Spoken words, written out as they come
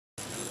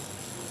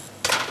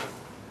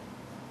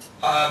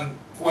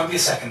Won't be a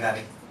second,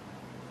 Andy.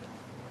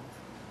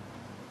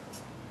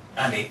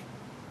 Andy?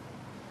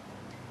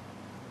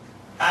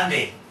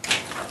 Andy?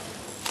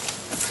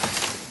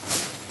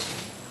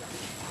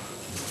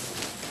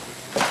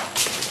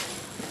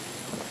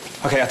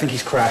 Okay, I think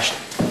he's crashed.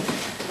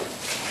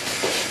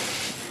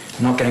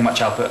 I'm not getting much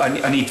help, but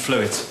I need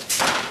fluids.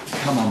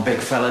 Come on, big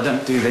fella,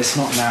 don't do this,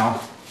 not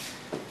now.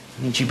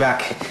 I need you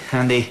back,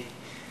 Andy.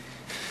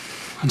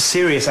 I'm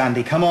serious,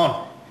 Andy, come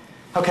on.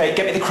 Okay,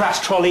 get me the crash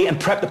trolley and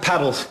prep the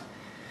paddles.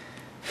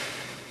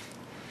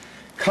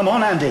 Come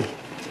on, Andy.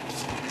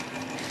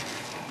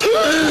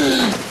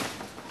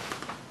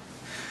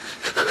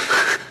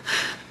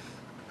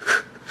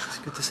 It's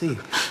good to see you.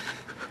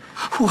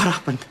 What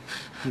happened?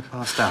 You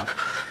passed out.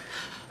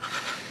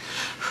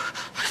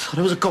 I thought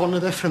I was a goner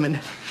there for a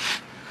minute.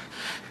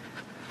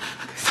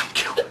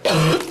 Thank you.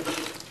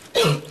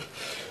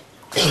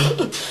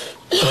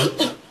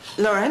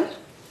 Lauren?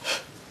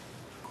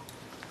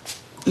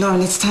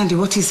 Lauren, it's Tandy.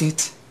 What is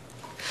it?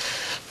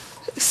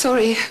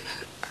 Sorry.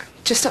 I'm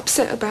just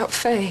upset about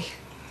Faye.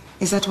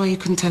 Is that why you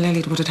couldn't tell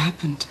Elliot what had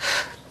happened?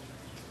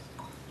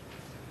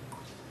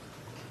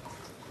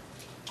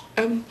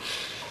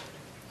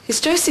 Is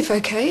Joseph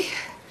okay?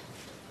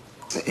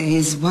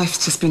 His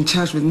wife's just been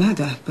charged with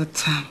murder,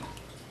 but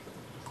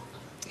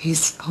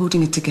he's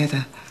holding it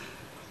together.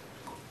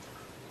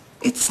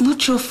 It's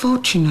not your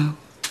fault, you know.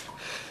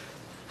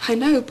 I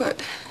know,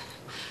 but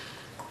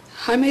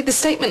I made the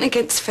statement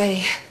against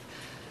Faye.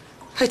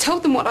 I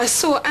told them what I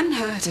saw and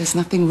heard. There's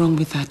nothing wrong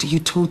with that. You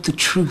told the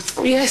truth.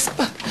 Yes,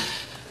 but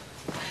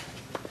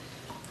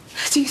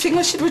do you think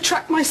I should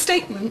retract my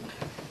statement?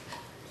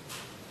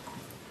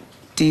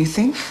 Do you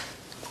think?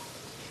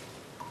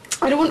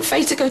 I don't want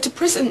Faye to go to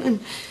prison,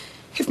 and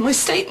if my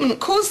statement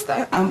caused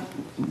that...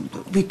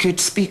 We could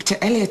speak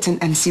to Elliot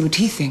and see what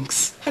he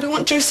thinks. I don't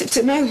want Joseph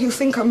to know. He'll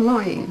think I'm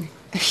lying.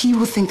 He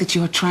will think that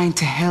you're trying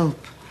to help.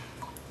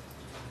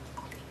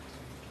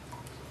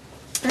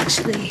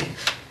 Actually,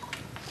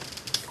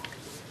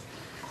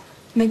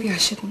 maybe I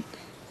shouldn't.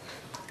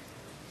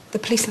 The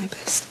police know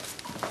best.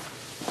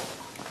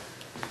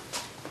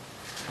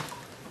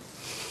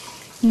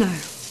 No,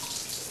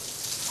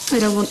 I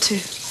don't want to. I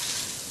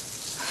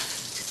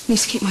need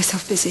to keep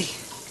myself busy.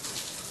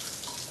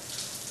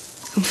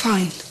 I'm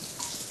fine.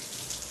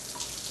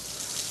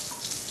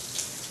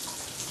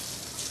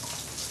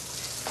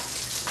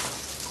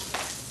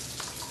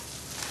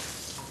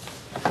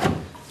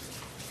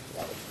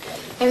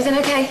 Everything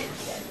okay?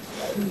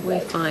 We're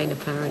fine,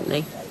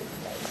 apparently.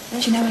 Do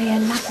you know a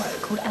lab worker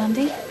called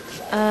Andy?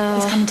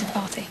 He's coming to the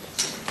party.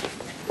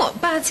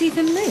 What, bad teeth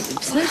and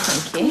moves? No,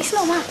 thank you. He's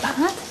not that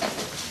bad.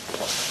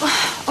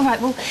 All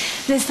right, well,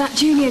 there's that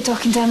junior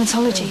doc in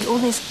dermatology, or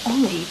there's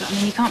Holby, but I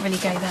mean, you can't really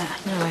go there.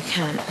 No, I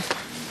can't.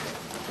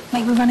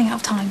 Mate, we're running out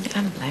of time.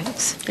 Damn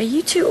blokes. Are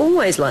you two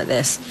always like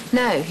this?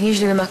 No,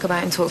 usually we muck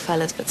about and talk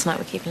fellas, but tonight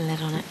we're keeping a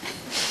lid on it.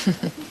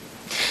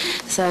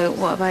 So,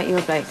 what about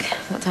your bloke?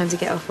 What time to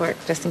get off work,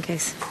 just in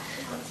case?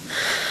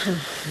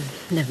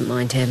 Never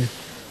mind him.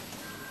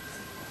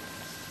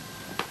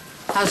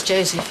 How's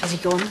Joseph? Has he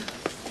gone?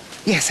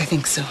 Yes, I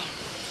think so.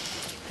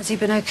 Has he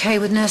been okay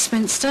with Nurse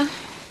Minster?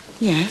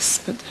 Yes,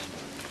 but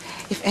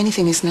if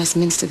anything, it's Nurse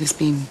Minster that's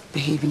been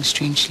behaving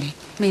strangely.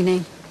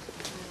 Meaning?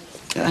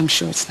 I'm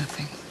sure it's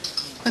nothing.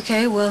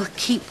 Okay, well,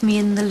 keep me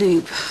in the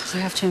loop. I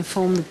have to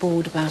inform the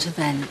board about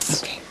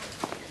events. Okay.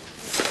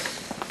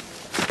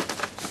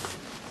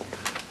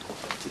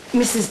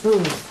 Mrs.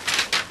 Boone.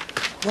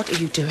 What are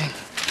you doing?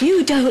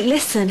 You don't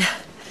listen.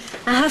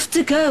 I have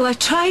to go. I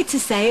tried to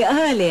say it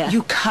earlier.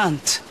 You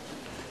can't.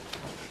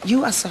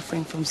 You are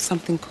suffering from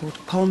something called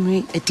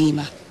pulmonary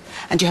edema,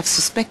 and you have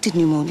suspected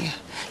pneumonia.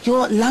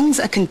 Your lungs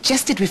are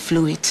congested with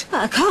fluid.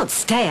 I can't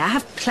stay. I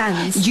have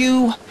plans.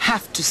 You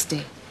have to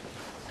stay.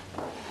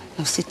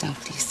 Now sit down,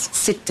 please.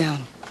 Sit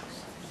down.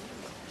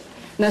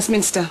 Nurse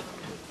Minster.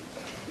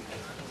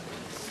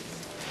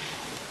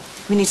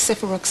 We need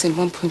cefuroxime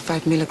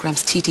 1.5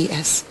 milligrams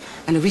TDS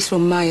and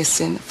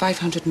erythromycin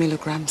 500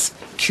 milligrams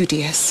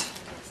QDS.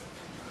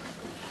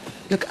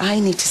 Look, I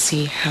need to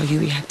see how you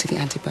react to the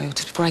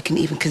antibiotics before I can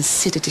even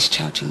consider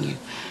discharging you.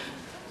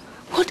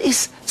 What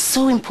is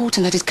so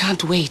important that it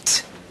can't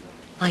wait?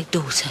 My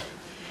daughter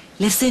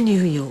lives in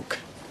New York.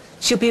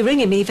 She'll be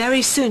ringing me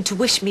very soon to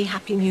wish me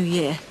Happy New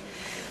Year.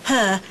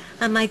 Her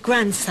and my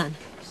grandson,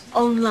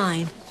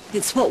 online.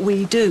 It's what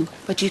we do.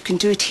 But you can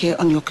do it here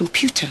on your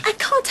computer. I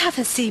can't have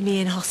her see me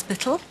in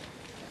hospital.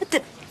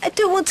 I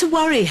don't want to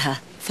worry her.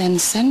 Then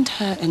send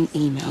her an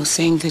email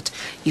saying that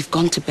you've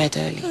gone to bed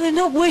early. I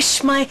not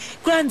wish my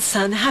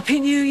grandson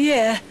Happy New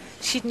Year.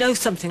 She'd know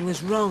something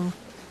was wrong.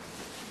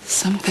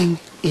 Something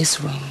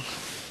is wrong.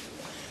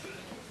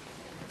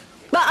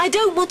 But I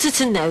don't want her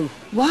to know.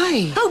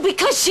 Why? Oh,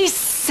 because she's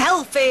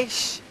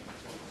selfish.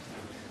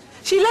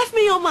 She left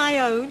me on my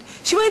own.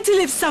 She went to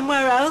live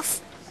somewhere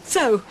else.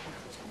 So,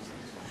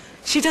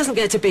 she doesn't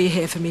get to be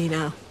here for me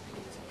now.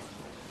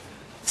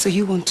 So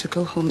you want to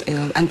go home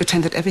ill and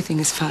pretend that everything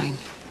is fine?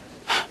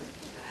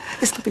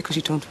 It's not because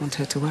you don't want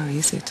her to worry,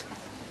 is it?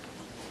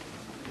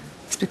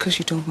 It's because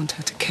you don't want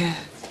her to care.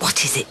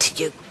 What is it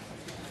to you?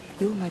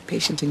 You're my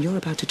patient and you're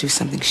about to do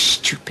something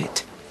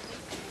stupid.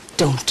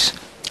 Don't.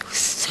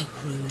 So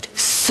rude.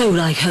 So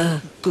like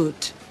her. Good.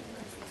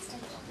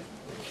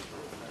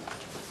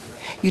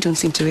 You don't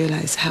seem to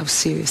realize how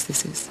serious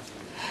this is.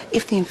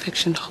 If the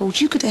infection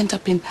holds, you could end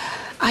up in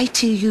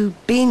ITU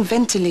being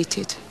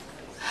ventilated.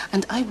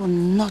 And I will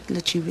not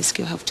let you risk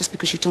your health just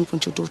because you don't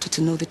want your daughter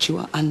to know that you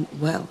are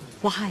unwell.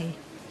 Why?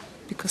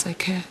 Because I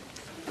care.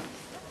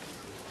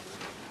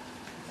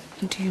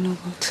 And do you know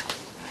what?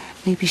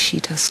 Maybe she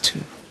does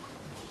too.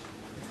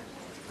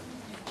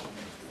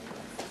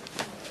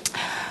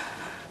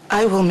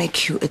 I will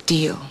make you a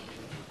deal.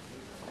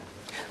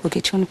 We'll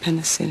get you on a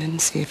penicillin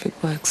and see if it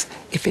works.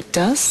 If it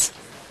does,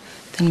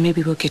 then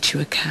maybe we'll get you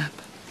a cab.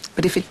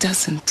 But if it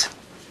doesn't,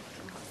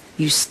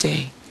 you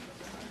stay.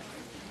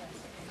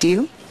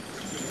 Deal?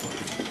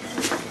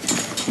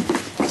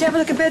 Did you have a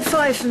look at bed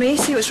 5 for me,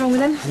 see what's wrong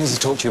with him? I need to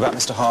talk to you about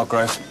Mr.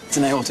 Hargrove. It's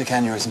an aortic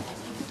aneurysm.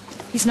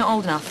 He's not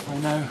old enough. I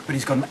know, but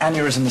he's got an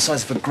aneurysm the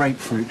size of a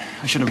grapefruit.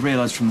 I should have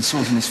realised from the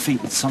sores on his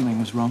feet that something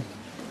was wrong.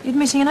 You're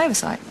admitting an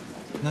oversight?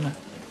 No.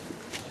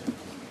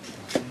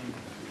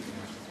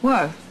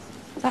 Whoa.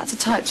 That's a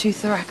type 2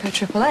 thoraco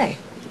AAA.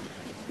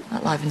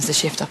 That livens the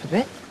shift up a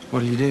bit.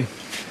 What do you do?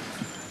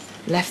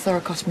 Left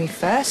thoracotomy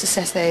first,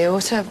 assess the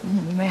aorta.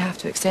 We may have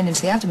to extend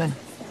into the abdomen.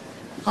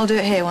 I'll do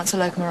it here once the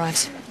locum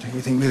arrives. Don't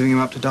you think moving him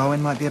up to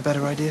Darwin might be a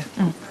better idea?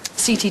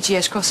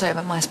 CTGS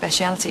crossover, my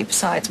speciality.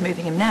 Besides,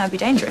 moving him now would be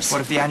dangerous.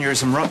 What if the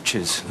aneurysm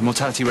ruptures? The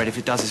mortality rate, if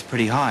it does, is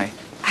pretty high.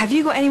 Have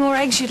you got any more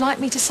eggs you'd like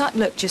me to suck?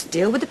 Look, just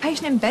deal with the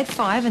patient in bed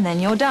 5 and then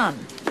you're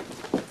done.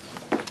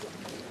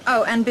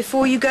 Oh, and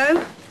before you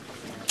go,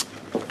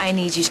 I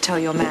need you to tell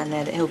your man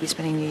there that he'll be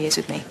spending New Year's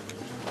with me.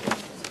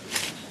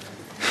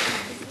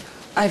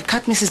 I've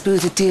cut Mrs.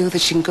 Booth a deal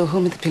that she can go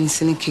home when the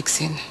penicillin kicks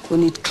in. We'll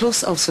need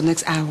close ulcer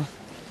next hour.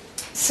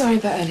 Sorry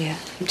about earlier.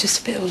 I'm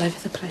just a bit all over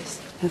the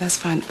place. No, that's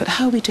fine. But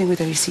how are we doing with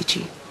her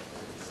ECG?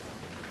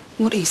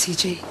 What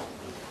ECG?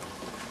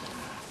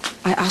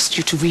 I asked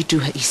you to redo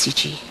her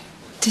ECG.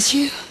 Did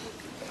you?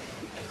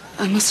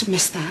 I must have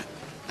missed that.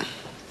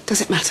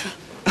 Does it matter?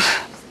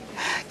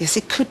 Yes,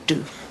 it could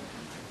do.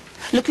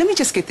 Look, let me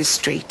just get this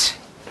straight.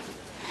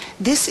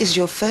 This is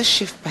your first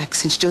shift back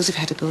since Joseph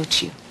had to go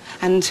at you.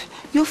 And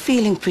you're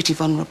feeling pretty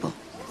vulnerable.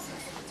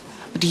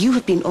 But you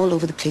have been all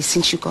over the place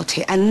since you got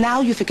here. And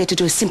now you forget to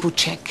do a simple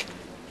check.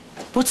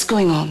 What's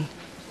going on?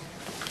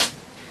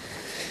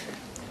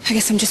 I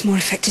guess I'm just more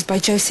affected by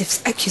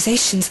Joseph's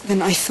accusations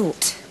than I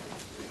thought.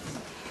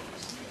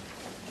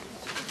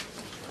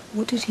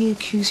 What did he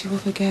accuse you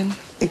of again?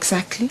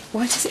 Exactly?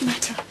 Why does it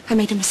matter? I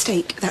made a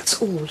mistake,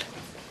 that's all.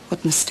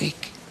 What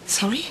mistake?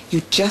 Sorry?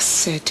 You just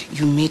said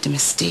you made a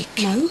mistake.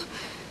 No.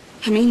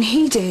 I mean,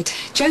 he did.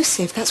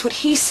 Joseph, that's what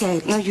he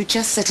said. No, you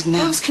just said it I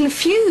now. was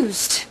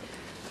confused.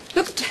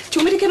 Look, do you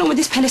want me to get on with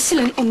this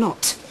penicillin or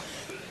not?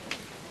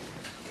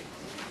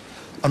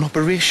 An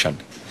operation?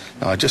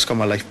 No, I just got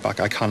my life back.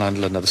 I can't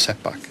handle another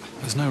setback.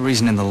 There's no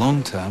reason in the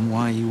long term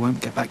why you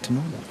won't get back to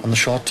normal. On the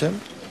short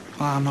term?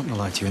 Well, I'm not going to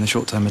lie to you. In the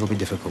short term, it'll be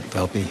difficult.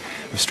 There'll be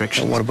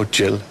restrictions. And what about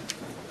Jill?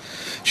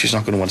 She's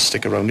not going to want to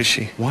stick around, is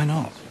she? Why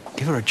not?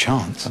 Give her a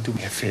chance. Do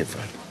me a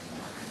favour.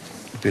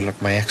 It'll be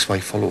like my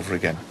ex-wife all over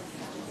again.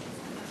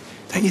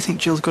 Don't you think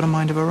Jill's got a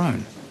mind of her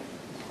own?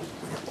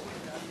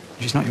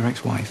 She's not your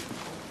ex-wife.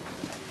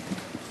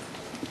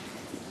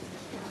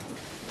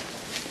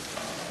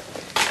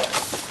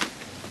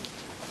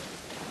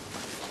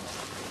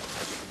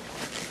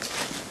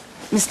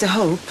 Mr.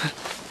 Hope,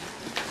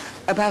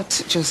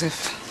 about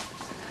Joseph,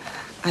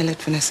 I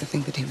let Vanessa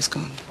think that he was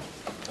gone.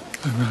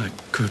 Oh, right.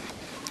 Good.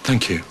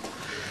 Thank you.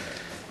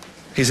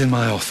 He's in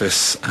my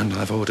office, and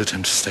I've ordered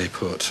him to stay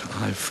put.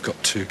 I've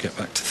got to get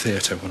back to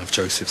theatre, one of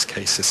Joseph's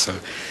cases, so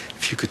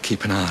if you could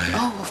keep an eye...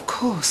 Oh, of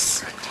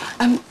course.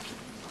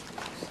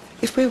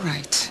 If we're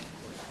right,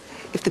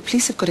 if the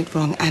police have got it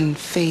wrong and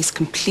Faye's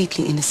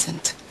completely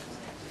innocent,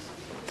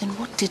 then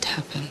what did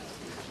happen?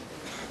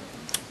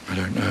 I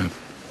don't know.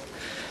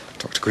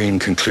 Dr. Green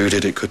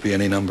concluded it could be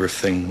any number of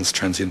things: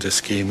 transient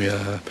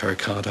ischemia,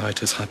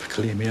 pericarditis,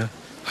 hyperkalemia.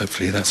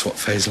 Hopefully that's what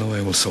Faye's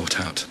lawyer will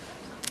sort out.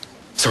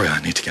 Sorry, I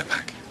need to get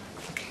back.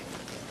 Okay.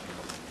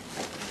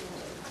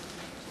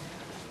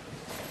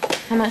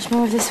 How much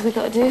more of this have we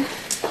got to do?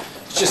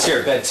 It's just here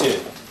at bed 2.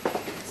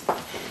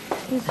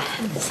 Who the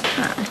hell is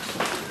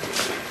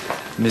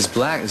that? Ms.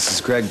 Black, this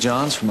is Greg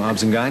Johns from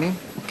Obs and Gynae.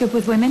 Good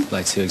with women? I'd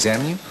like to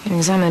examine you. He can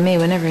examine me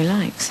whenever he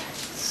likes.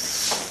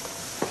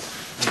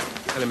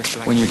 Hello, Mr.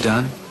 Black. When you're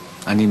done,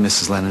 I need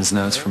Mrs. Lennon's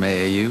notes from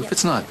AAU, if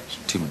it's not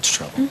too much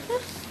trouble.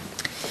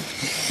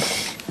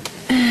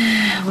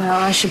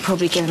 Well, I should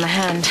probably give him a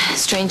hand.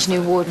 Strange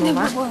new ward and all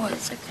that. Whoa,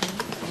 it's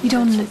okay. You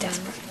don't want to look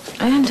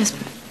desperate. I am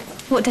desperate.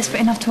 What,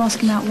 desperate enough to ask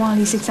him out while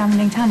he's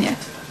examining Tanya?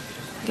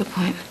 Good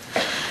point.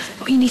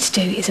 What you need to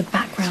do is a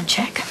background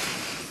check.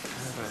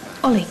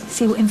 Ollie,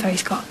 see what info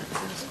he's got.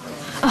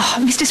 Oh,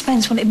 Mr.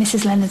 Spence wanted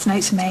Mrs. Leonard's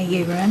notes from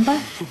AU,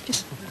 remember?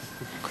 Just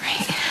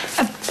Great.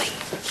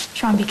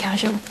 try and be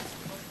casual.